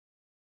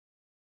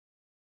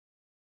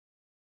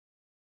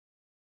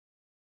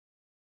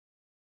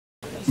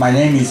My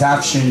name is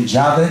Afshin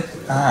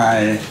Havid.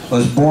 I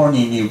was born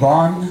in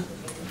Iran,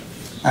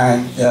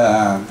 and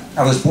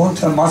I was born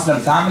to a Muslim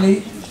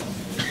family.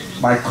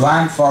 My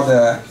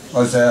grandfather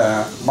was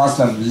a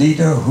Muslim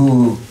leader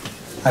who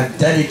had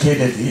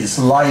dedicated his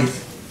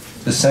life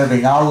to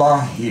serving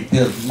Allah. He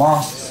built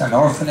mosques and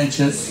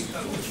orphanages.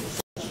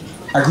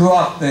 I grew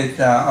up with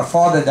a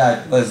father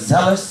that was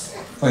zealous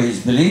for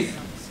his belief,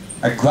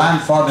 a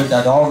grandfather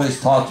that always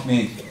taught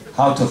me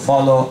how to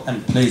follow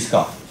and please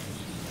God.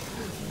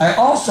 I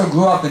also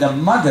grew up with a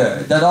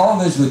mother that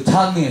always would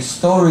tell me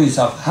stories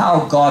of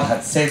how God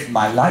had saved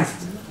my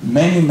life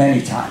many,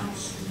 many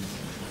times.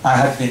 I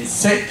had been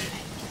sick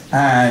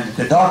and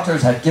the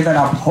doctors had given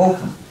up hope.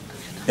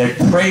 They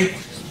prayed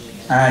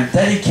and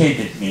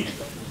dedicated me.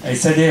 They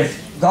said, if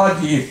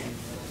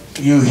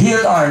you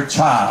heal our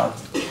child,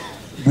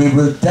 we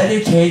will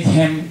dedicate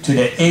him to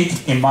the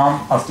 8th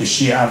Imam of the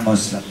Shia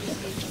Muslim.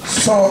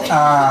 So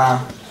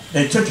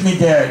they took me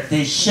there,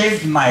 they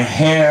shaved my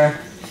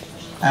hair,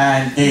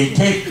 and they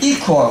gave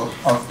equal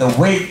of the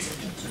weight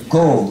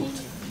gold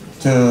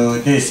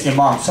to this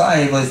Imam. So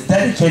I was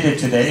dedicated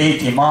to the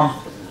 8th Imam.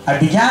 I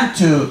began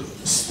to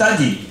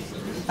study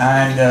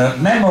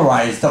and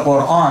memorize the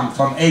Quran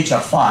from age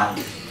of 5.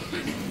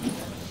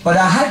 But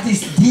I had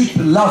this deep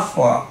love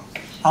for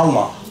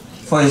Allah,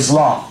 for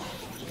Islam.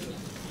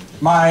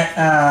 My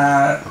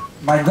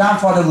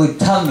grandfather would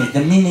tell me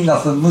the meaning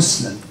of a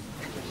Muslim.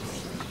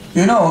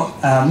 You know,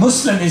 a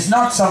Muslim is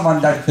not someone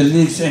that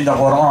believes in the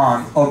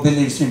Quran or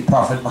believes in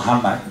Prophet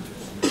Muhammad.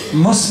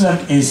 Muslim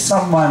is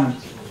someone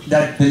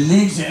that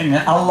believes in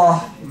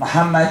Allah,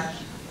 Muhammad,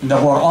 in the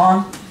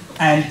Quran,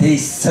 and they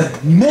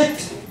submit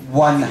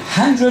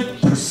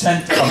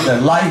 100% of their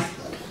life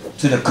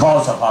to the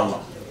cause of Allah.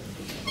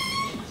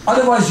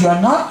 Otherwise, you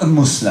are not a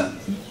Muslim.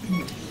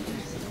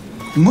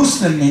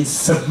 Muslim means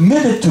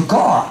submitted to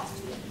God.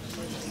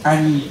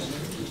 And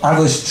I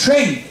was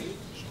trained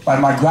by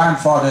my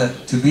grandfather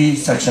to be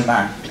such a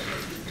man.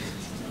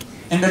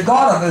 In the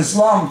God of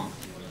Islam,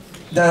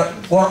 the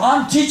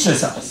Quran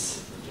teaches us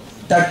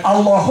that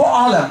Allahu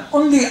Alam,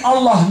 only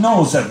Allah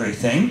knows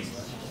everything.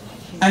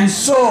 And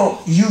so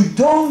you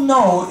don't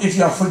know if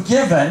you are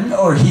forgiven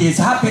or He is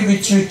happy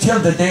with you till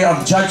the day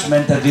of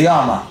judgment, the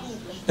Qiyamah,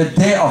 the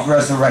day of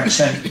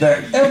resurrection,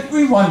 where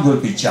everyone will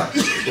be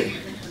judged.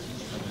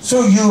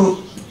 So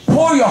you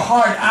pour your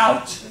heart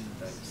out,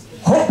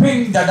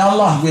 hoping that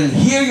Allah will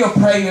hear your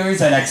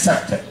prayers and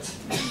accept it.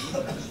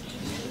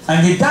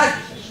 And with that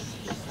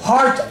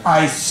heart,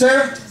 I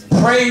served,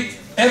 prayed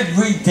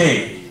every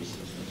day,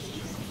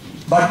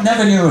 but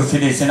never knew if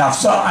it is enough.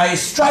 So I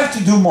strive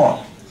to do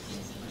more.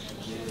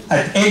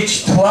 At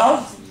age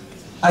 12,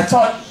 I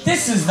thought,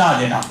 this is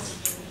not enough.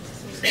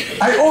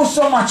 I owe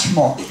so much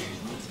more.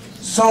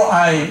 So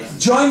I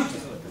joined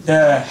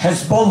the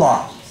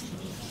Hezbollah.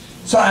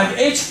 So at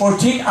age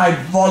 14, I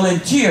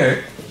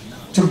volunteered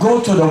to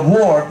go to the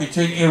war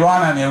between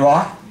Iran and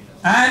Iraq.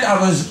 And I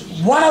was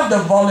one of the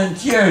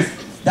volunteers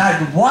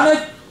that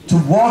wanted to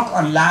walk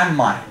on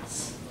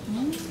landmines.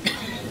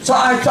 So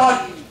I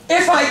thought,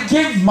 if I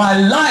give my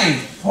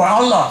life for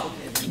Allah,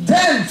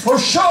 then for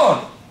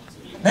sure,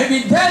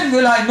 maybe then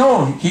will I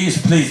know He is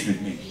pleased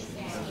with me.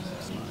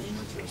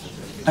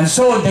 And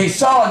so they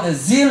saw the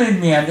zeal in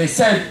me and they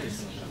said,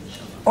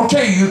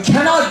 okay, you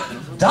cannot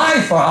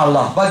die for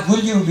Allah, but will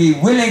you be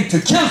willing to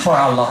kill for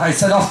Allah? I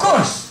said, of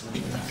course.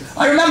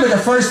 I remember the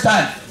first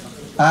time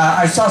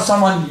I saw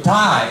someone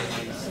die.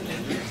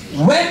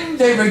 When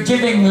they were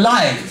giving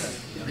life,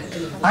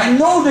 I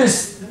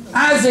noticed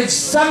as if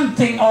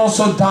something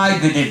also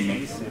died within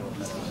me.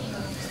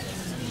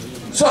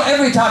 So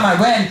every time I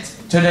went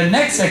to the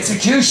next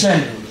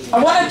execution,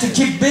 I wanted to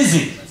keep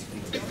busy.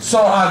 So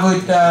I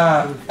would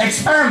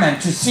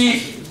experiment to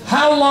see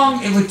how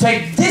long it would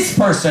take this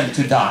person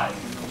to die.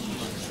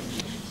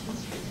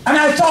 And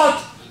I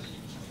thought,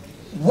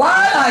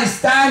 while I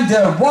stand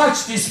there,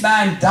 watch this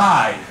man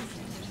die,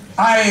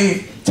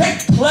 I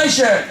take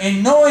pleasure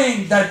in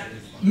knowing that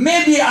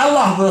maybe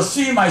Allah will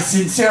see my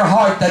sincere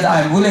heart that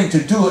I am willing to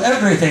do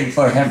everything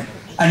for Him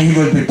and He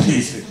will be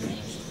pleased with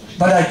me.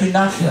 But I did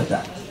not feel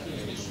that.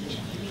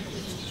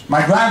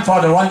 My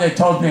grandfather one day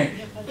told me,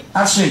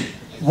 Afshin,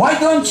 why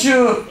don't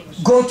you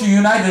go to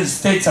United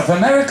States of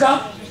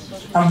America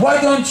and why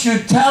don't you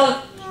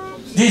tell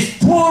these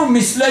poor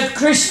misled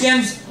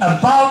Christians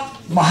about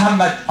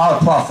Muhammad, our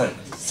Prophet,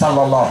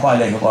 sallallahu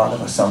alayhi wa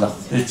sallam,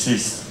 which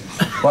is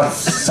what's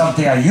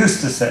something I used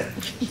to say.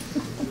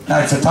 Now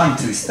it's a tongue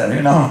twister,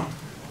 you know.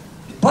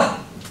 But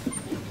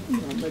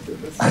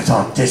I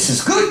thought, this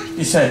is good.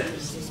 He said,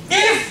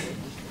 if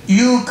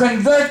you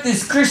convert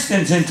these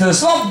Christians into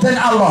Islam, then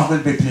Allah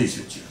will be pleased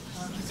with you.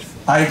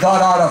 I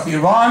got out of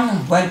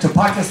Iran, went to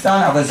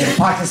Pakistan. I was in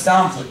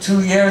Pakistan for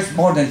 2 years,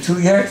 more than 2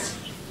 years.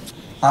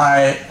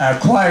 I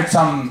acquired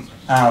some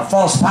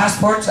false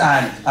passports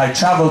and I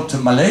traveled to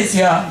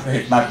Malaysia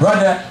with my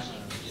brother.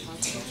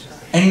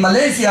 In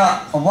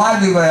Malaysia,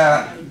 while we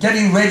were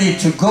getting ready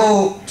to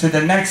go to the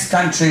next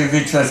country,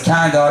 which was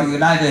Canada or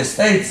United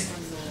States,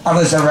 I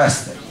was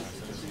arrested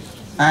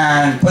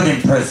and put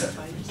in prison.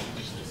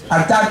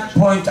 At that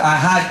point, I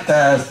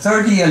had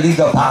 30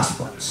 illegal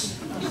passports.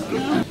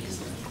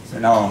 You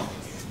know.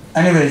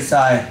 Anyways,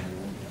 I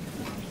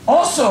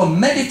also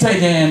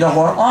meditated in the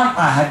Quran.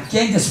 I had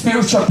gained the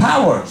spiritual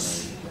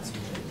powers.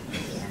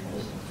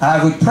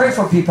 I would pray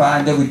for people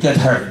and they would get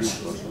hurt.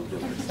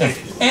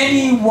 If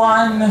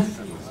anyone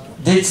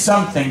did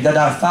something that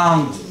I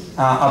found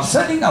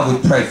upsetting, I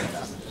would pray for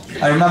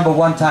them. I remember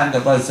one time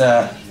there was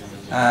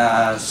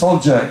a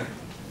soldier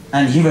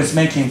and he was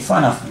making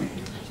fun of me.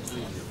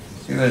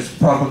 He was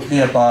probably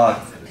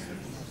about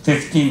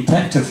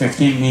 10 to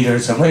 15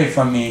 meters away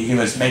from me. He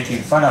was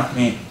making fun of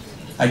me.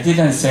 I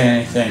didn't say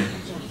anything.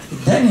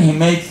 Then he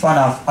made fun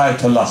of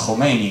Ayatollah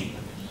Khomeini.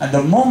 And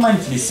the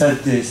moment he said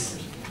this,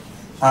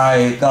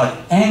 I got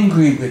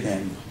angry with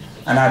him.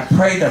 And I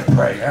prayed a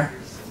prayer.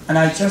 And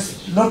I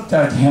just looked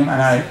at him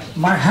and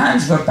my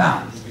hands were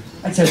bound.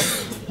 I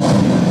just,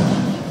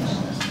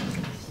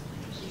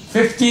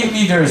 15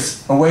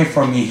 meters away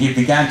from me, he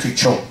began to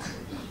choke.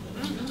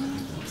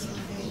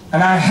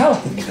 And I held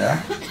him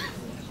there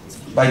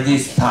by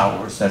these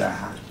powers that I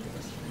had.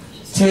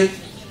 Till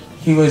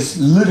he was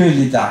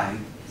literally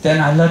dying.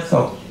 Then I let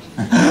go.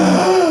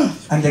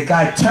 And the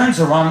guy turns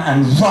around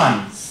and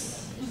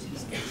runs.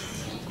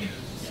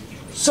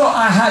 So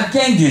I had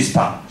gained these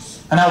powers.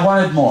 And I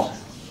wanted more.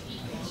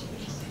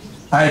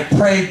 I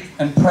prayed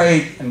and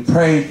prayed and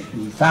prayed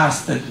and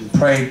fasted and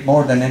prayed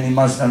more than any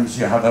Muslims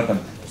you have ever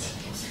met.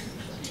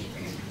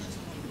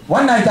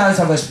 One night as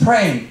I was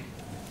praying,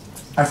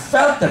 I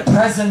felt the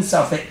presence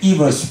of an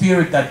evil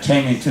spirit that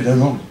came into the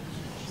room.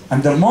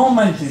 And the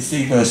moment this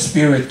evil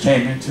spirit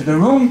came into the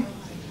room,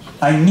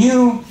 I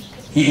knew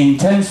he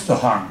intends to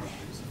harm me.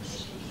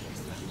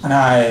 And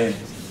I,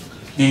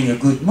 being a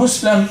good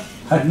Muslim,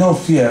 had no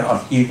fear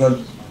of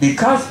evil,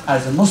 because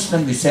as a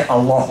Muslim we say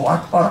Allahu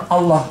Akbar,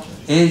 Allah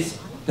is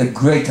the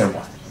greater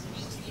one.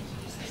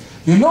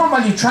 You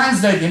normally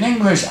translate in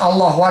English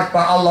Allahu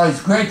Akbar, Allah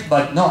is great,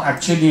 but no,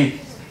 actually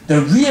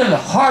the real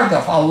heart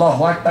of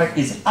Allahu Akbar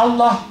is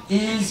Allah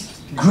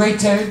is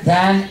greater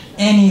than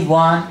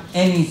anyone,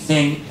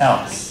 anything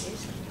else.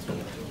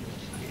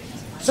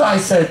 So I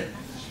said,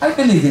 I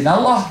believe in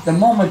Allah. The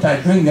moment I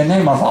bring the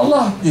name of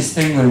Allah, this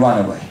thing will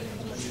run away.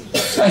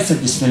 So I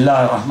said,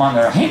 Bismillah ar-Rahman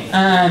ar-Rahim,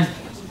 and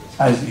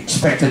I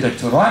expected it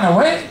to run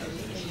away,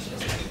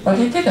 but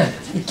it didn't.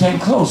 It came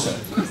closer.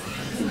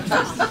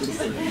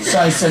 So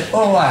I said,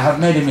 oh, I have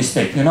made a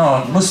mistake. You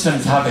know,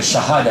 Muslims have a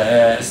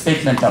shahada, a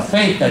statement of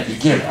faith that you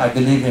give. I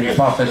believe in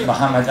Prophet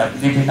Muhammad, I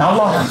believe in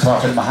Allah and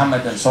Prophet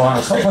Muhammad, and so on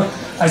and so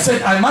forth. I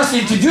said, I must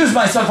introduce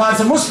myself as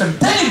a Muslim,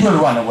 then it will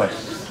run away.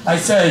 I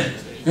said,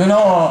 you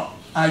know,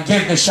 I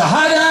gave the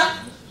shahada,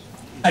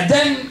 and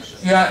then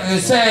you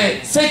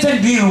say,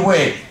 Satan be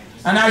away.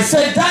 And I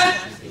said that,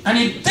 and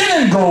it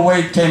didn't go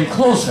away, it came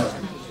closer.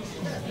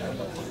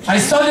 I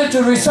started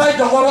to recite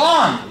the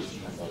Quran,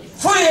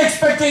 fully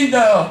expecting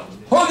the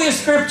holy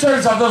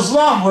scriptures of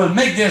Islam will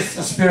make this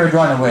spirit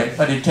run away.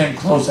 But it came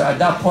closer. At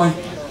that point,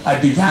 I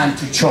began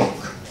to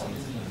choke.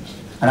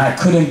 And I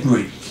couldn't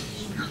breathe.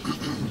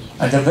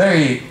 At the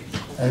very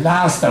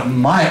last of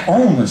my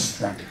own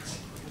strength,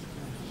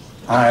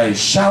 I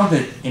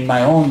shouted in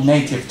my own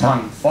native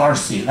tongue,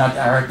 Farsi, not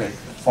Arabic,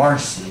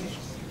 Farsi.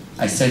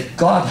 I said,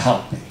 God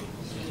help me.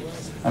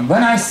 And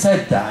when I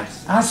said that,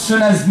 as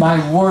soon as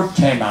my word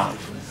came out,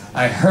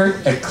 I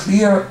heard a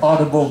clear,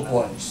 audible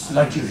voice,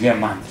 like you hear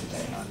mine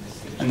today.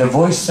 And the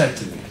voice said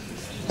to me,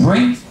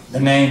 bring the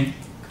name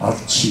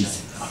of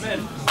Jesus.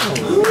 Amen.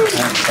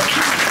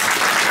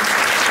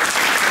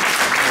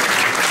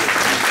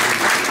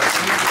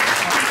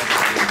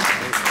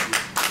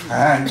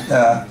 And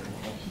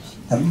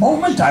the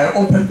moment I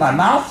opened my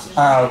mouth,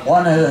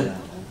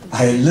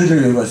 I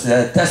literally was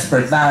a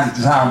desperate man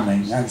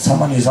drowning, and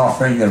someone is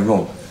offering a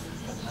rope.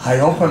 I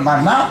opened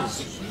my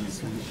mouth.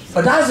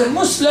 But as a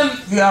Muslim,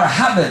 we are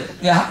habit.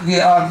 We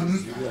are,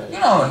 you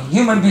know,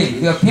 human beings.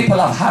 We are people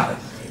of habit.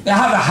 We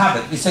have a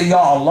habit. We say, Ya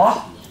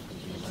Allah,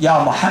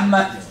 Ya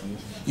Muhammad,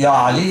 Ya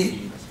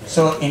Ali.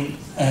 So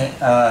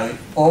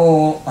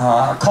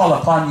call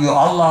upon you,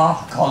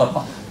 Allah, call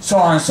upon, so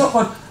on and so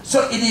forth.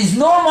 So it is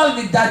normal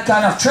with that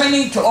kind of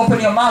training to open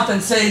your mouth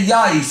and say,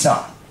 Ya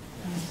Isa.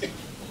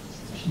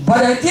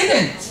 But I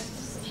didn't.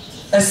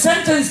 A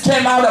sentence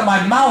came out of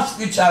my mouth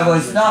which I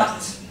was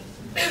not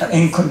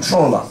in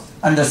control of.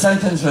 And the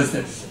sentence was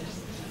this: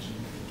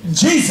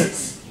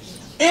 Jesus,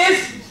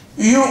 if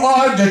you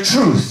are the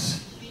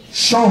truth,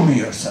 show me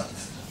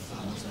yourself.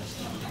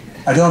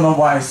 I don't know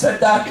why I said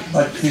that,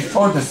 but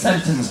before the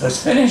sentence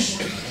was finished,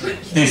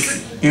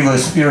 this evil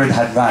spirit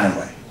had run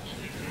away.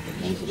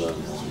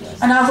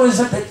 And I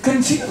was a bit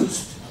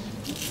confused.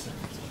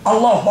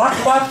 Allahu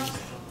Akbar.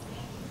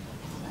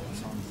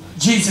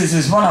 Jesus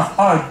is one of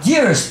our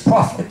dearest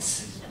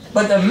prophets,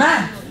 but the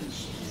man,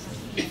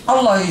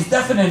 Allah is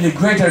definitely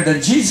greater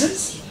than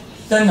Jesus.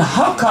 Then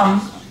how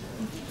come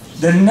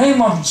the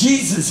name of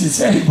Jesus is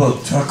able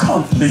to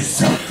accomplish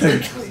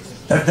something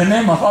that the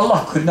name of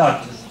Allah could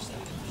not do?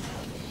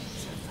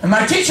 And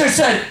my teacher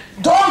said,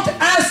 don't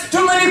ask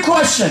too many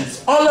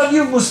questions, all of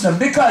you Muslims,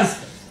 because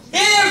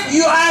If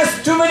you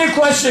ask too many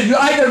questions, you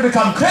either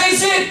become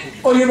crazy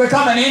or you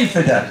become an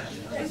infidel.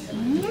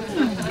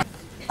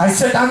 I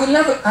said, I will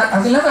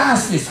never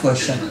ask this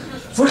question.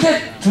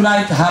 Forget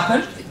tonight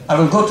happened. I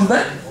will go to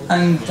bed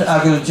and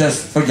I will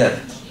just forget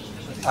it.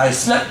 I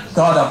slept,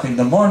 got up in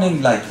the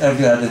morning like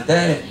every other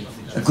day.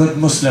 A good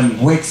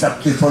Muslim wakes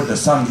up before the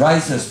sun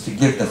rises to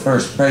give the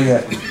first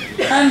prayer.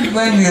 And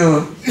when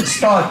you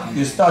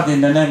start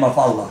in the name of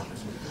Allah.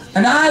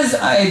 And as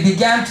I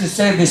began to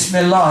say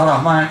Bismillah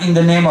ar-Rahman, in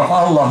the name of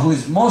Allah, who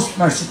is most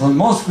merciful,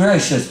 most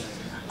gracious,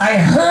 I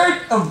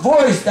heard a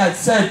voice that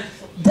said,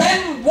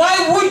 then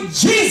why would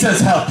Jesus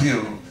help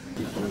you?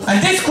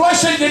 And this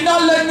question did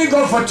not let me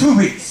go for 2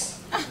 weeks.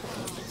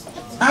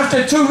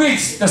 After 2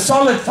 weeks, the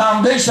solid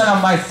foundation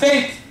of my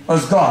faith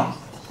was gone.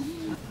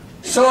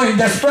 So in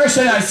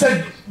desperation, I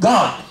said,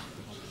 God,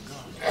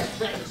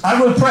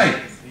 I will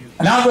pray,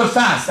 and I will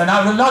fast, and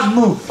I will not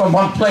move from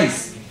one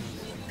place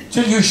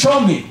till you show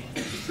me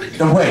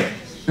the way,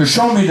 you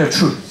show me the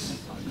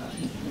truth.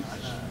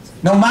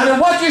 No matter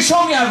what you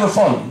show me, I will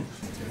follow you.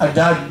 At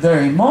that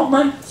very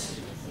moment,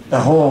 the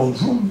whole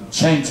room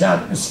changed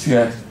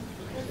atmosphere,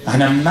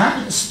 and a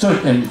man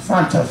stood in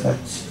front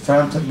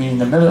of me in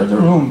the middle of the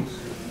room,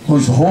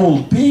 whose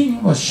whole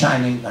being was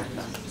shining like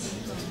that.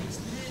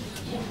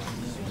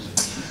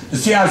 You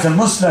see, as a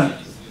Muslim,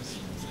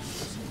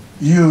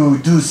 you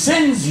do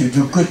sins, you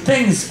do good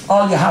things.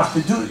 All you have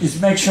to do is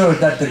make sure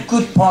that the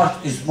good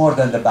part is more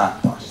than the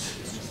bad part.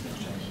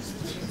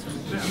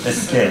 It's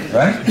scary,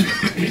 right?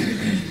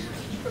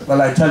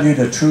 Well, I tell you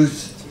the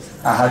truth.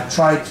 I had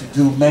tried to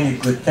do many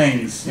good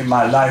things in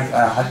my life.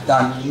 I had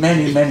done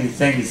many, many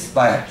things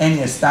by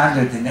any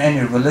standard in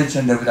any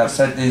religion. They would have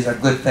said these are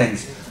good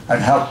things. I'd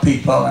help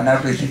people and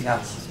everything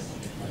else.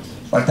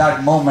 But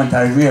that moment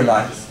I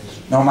realized,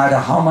 no matter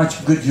how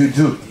much good you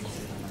do,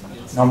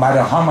 no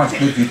matter how much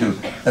good you do,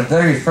 the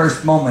very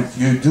first moment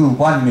you do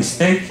one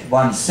mistake,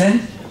 one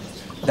sin,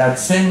 that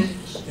sin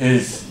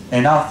is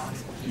enough.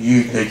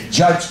 The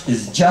judge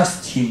is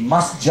just, he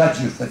must judge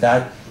you for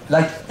that,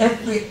 like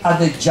every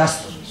other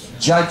just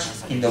judge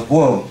in the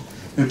world.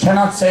 You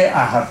cannot say,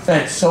 I have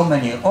fed so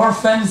many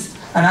orphans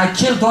and I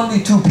killed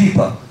only 2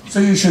 people, so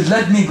you should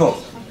let me go.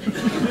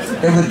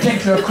 They would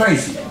think you're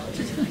crazy.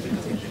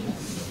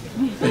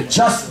 The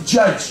just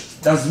judge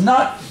does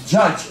not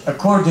judge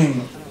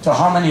according to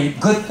how many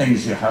good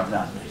things you have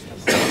done,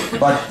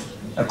 but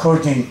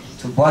according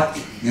to what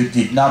you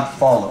did not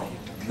follow,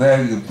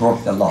 where you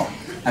broke the law.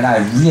 And I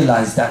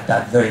realized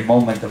that very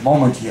moment, the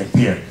moment he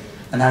appeared,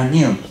 and I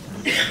knew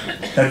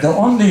that the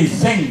only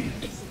thing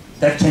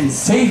that can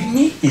save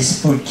me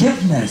is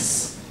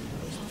forgiveness,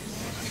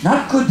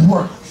 not good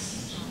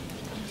works.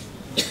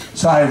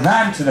 So I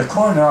ran to the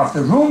corner of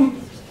the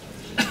room,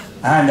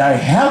 and I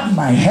held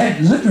my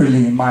head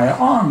literally in my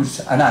arms,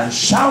 and I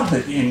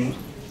shouted in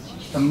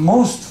the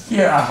most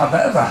fear I have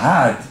ever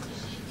had,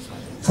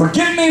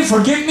 forgive me,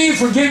 forgive me,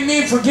 forgive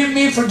me, forgive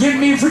me, forgive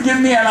me, forgive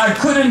me, and I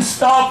couldn't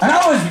stop. And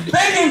I was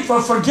begging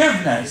for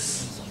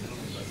forgiveness,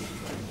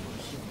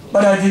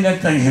 but I didn't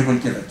think he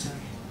would give it to me.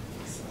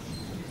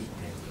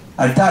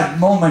 At that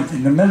moment,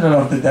 in the middle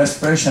of the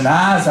desperation,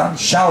 as I'm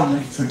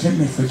shouting, forgive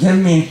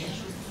me,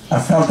 I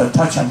felt a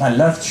touch on my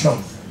left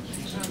shoulder.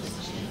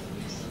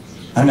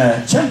 And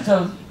a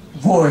gentle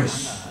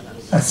voice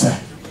that said,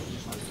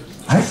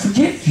 I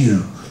forgive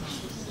you.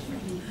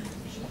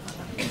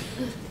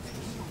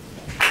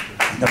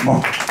 In the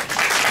moment.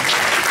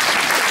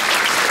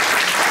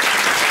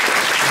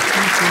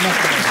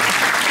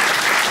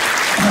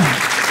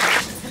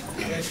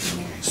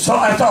 So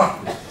I thought,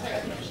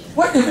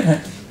 wait a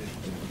minute.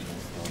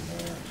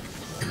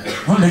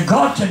 Only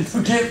God can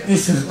forgive.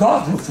 This is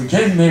God who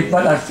forgave me,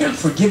 but I feel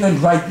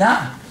forgiven right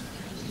now.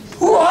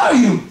 Who are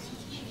you?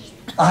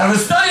 I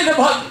was studying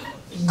about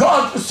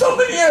God for so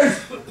many years,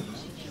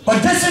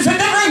 but this is a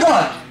different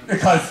God,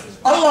 because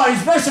Allah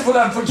is merciful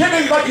and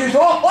forgiving, but you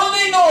don't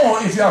only know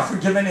if you are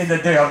forgiven in the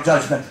day of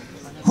judgment.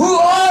 Who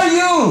are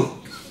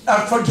you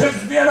that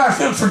forgives me and I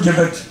feel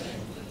forgiven?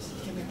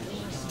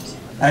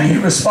 And he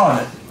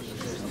responded,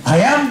 I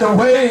am the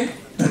way,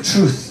 the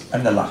truth,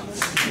 and the life.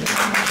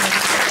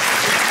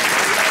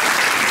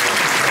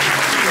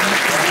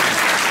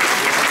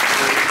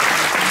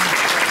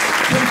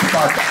 Think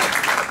about that.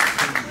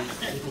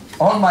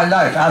 All my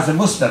life as a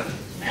Muslim,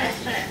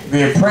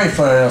 we pray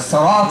for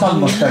Sarat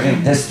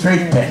al-Mustaqim, the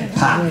straight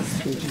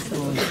path.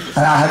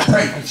 And I had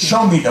prayed,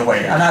 show me the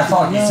way. And I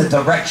thought it's a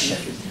direction.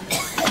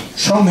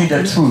 Show me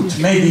the truth.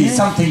 Maybe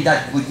something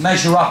that would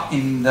measure up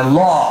in the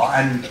law.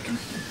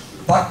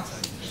 But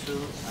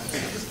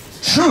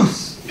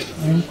truth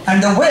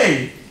and the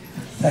way,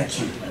 thank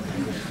you.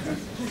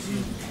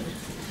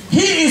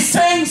 He is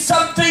saying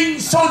something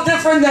so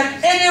different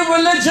than any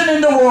religion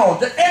in the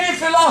world, any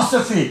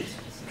philosophy.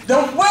 The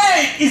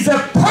way is a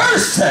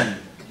person.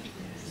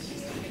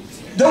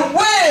 The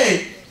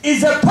way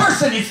is a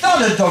person. It's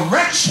not a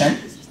direction.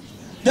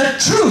 The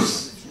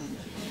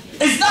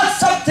truth is not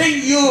something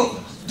you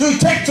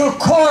take to a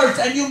court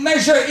and you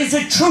measure, is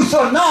it truth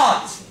or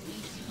not?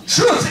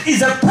 Truth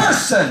is a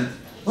person.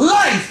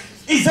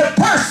 Life is a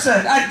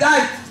person, and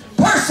that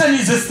person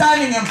is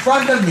standing in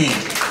front of me.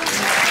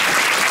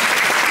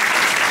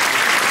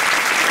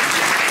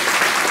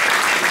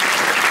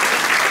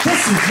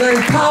 This is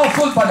very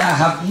powerful, but I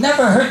have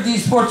never heard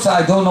these words, so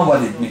I don't know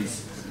what it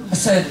means. I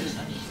said,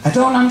 I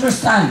don't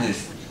understand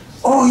this.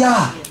 Oh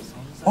yeah.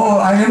 Oh,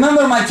 I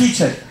remember my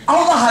teacher.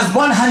 Allah has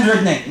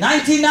 100 names.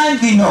 99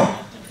 we know.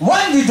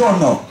 One we don't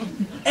know.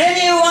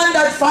 Anyone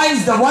that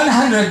finds the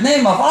 100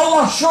 name of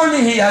Allah,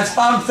 surely he has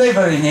found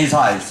favor in his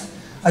eyes.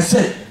 I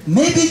said,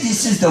 maybe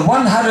this is the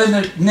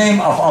 100th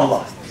name of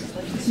Allah.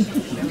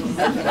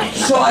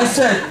 So I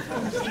said,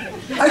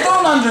 I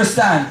don't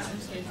understand.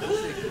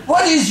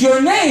 What is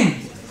your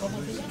name?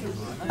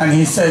 And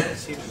he said,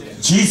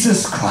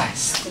 Jesus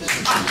Christ.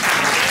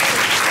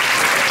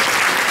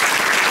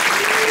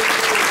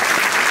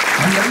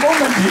 And the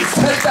moment he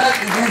said that,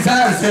 it was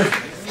as if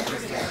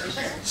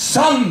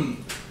some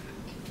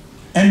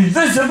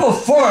invisible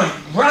force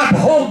grabbed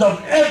hold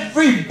of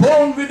every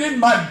bone within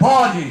my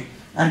body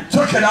and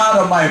took it out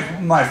of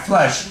my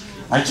flesh.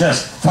 I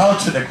just fell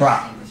to the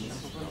ground.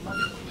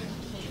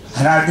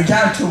 And I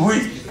began to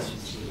weep.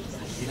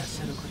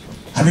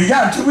 I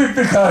began to weep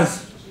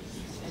because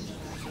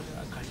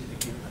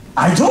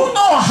I don't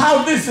know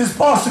how this is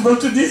possible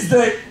to this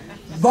day,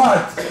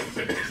 but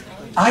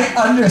I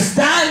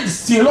understand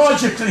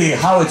theologically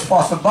how it's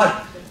possible.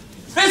 But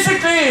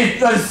physically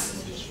it was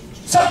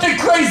something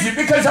crazy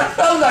because I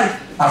felt like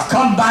I've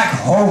come back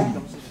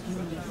home.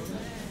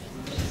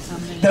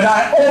 That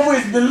I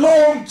always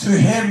belong to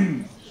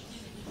Him.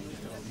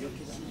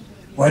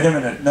 Wait a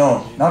minute,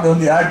 no. Not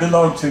only I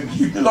belong to Him,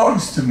 He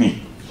belongs to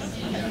me.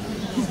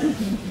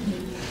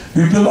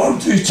 We belong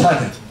to each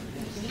other.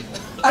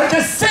 At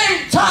the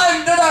same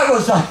time that I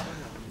was like,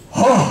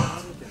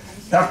 oh,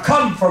 I've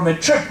come from a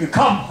trip, you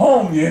come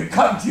home, you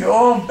come to your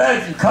own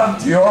bed, you come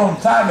to your own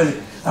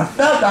family. I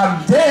felt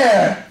I'm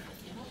there.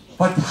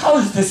 But how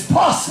is this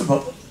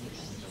possible?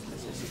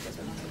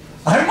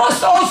 I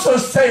must also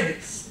say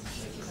this.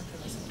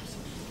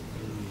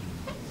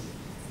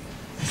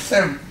 I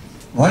said,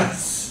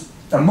 what's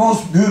the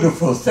most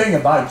beautiful thing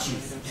about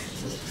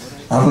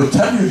Jesus? I will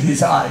tell you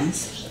His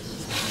eyes.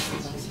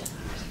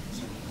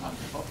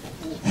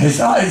 His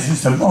eyes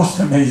is the most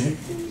amazing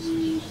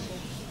thing.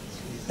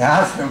 They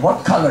asked me,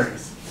 what color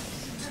is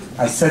it?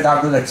 I said,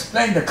 I will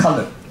explain the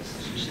color.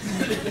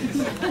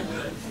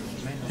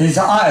 His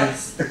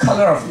eyes, the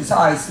color of his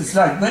eyes, is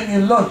like when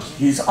you look,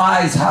 his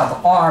eyes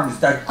have arms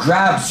that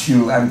grabs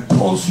you and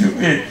pulls you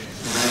in.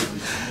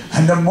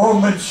 And the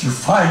moment you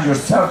find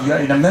yourself, you're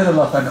in the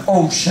middle of an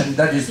ocean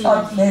that is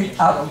not made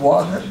out of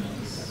water.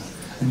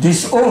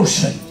 This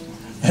ocean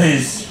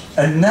is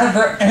a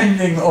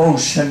never-ending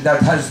ocean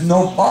that has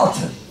no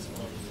bottom.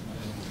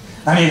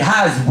 And it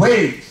has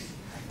waves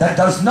that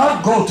does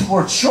not go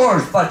towards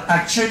shores, but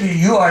actually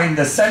you are in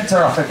the center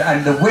of it,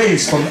 and the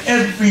waves from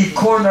every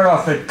corner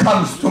of it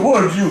comes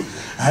towards you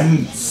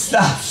and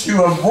slaps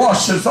you and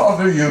washes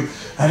over you.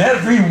 And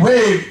every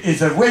wave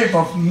is a wave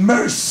of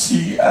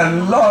mercy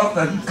and love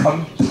and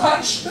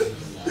compassion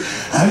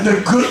and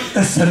the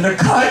goodness and the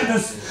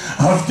kindness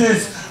of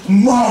this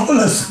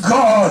marvelous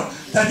God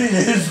that in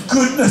His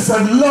goodness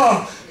and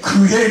love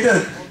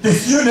created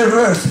this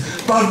universe,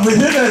 but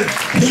within it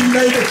He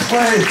made a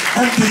clay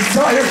and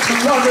desired to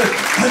love it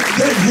and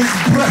gave His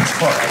breath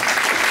for it.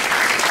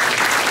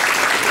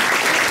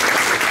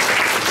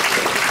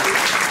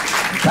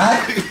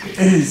 That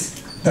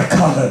is the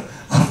color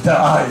of the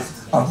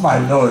eyes of my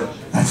Lord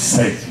and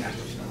Savior.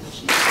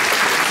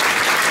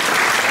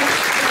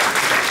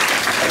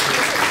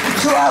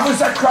 2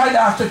 hours I cried.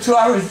 After 2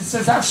 hours He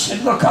says,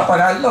 Afshin, look up.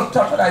 And I looked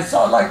up and I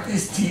saw like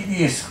this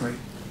TV screen.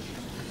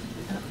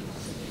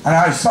 And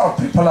I saw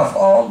people of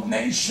all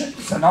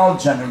nations and all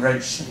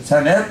generations,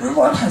 and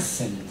everyone has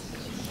sinned.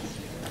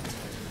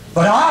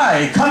 But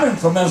I, coming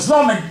from an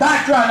Islamic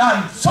background,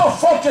 I'm so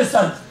focused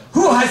on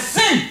who has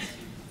sinned.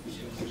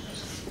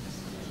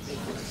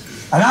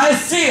 And I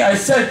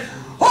said,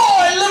 oh,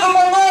 I live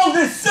among all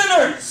these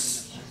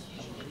sinners.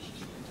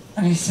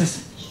 And he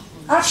says,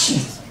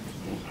 Afshin,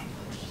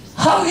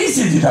 how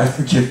easy did I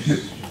forgive you?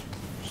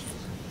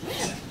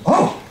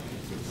 Oh,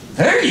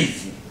 very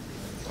easy.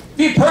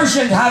 We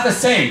Persians have a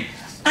saying,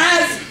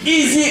 as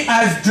easy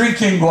as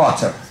drinking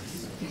water.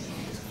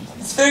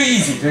 It's very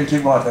easy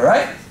drinking water,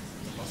 right?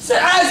 So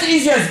as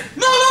easy as,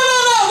 no,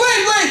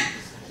 wait.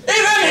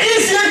 Even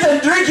easier than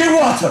drinking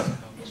water.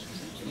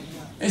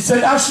 He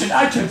said, Afshin,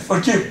 I can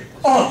forgive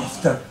all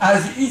of them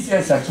as easy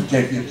as I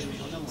forgave you.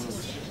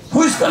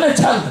 Who's going to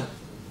tell them?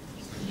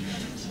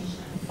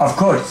 Of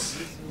course.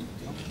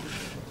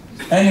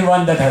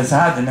 Anyone that has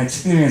had an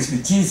experience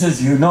with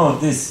Jesus, you know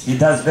this, He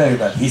does very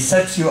well. He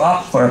sets you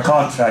up for a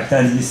contract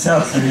and He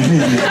sells you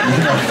immediately.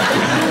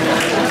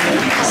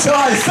 So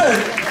I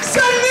said,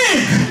 send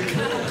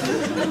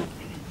me!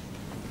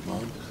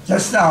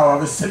 Just now I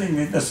was sitting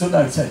in the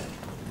Sudan and said,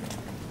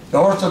 the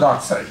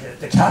Orthodox are here,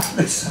 the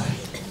Catholics are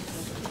here,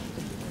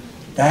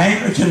 the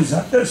Anglicans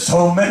are there,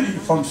 so many,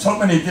 from so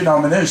many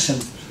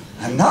denominations,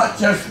 and not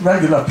just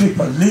regular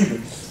people,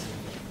 leaders.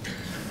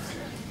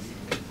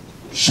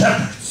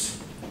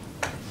 shepherds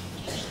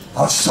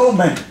of so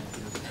many.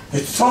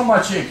 It's so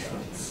much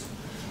influence.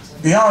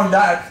 Beyond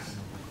that,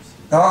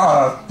 there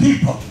are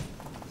people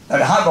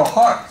that have a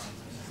heart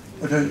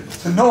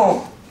to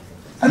know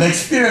and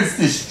experience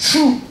this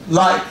true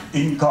life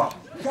in God.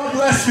 God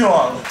bless you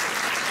all.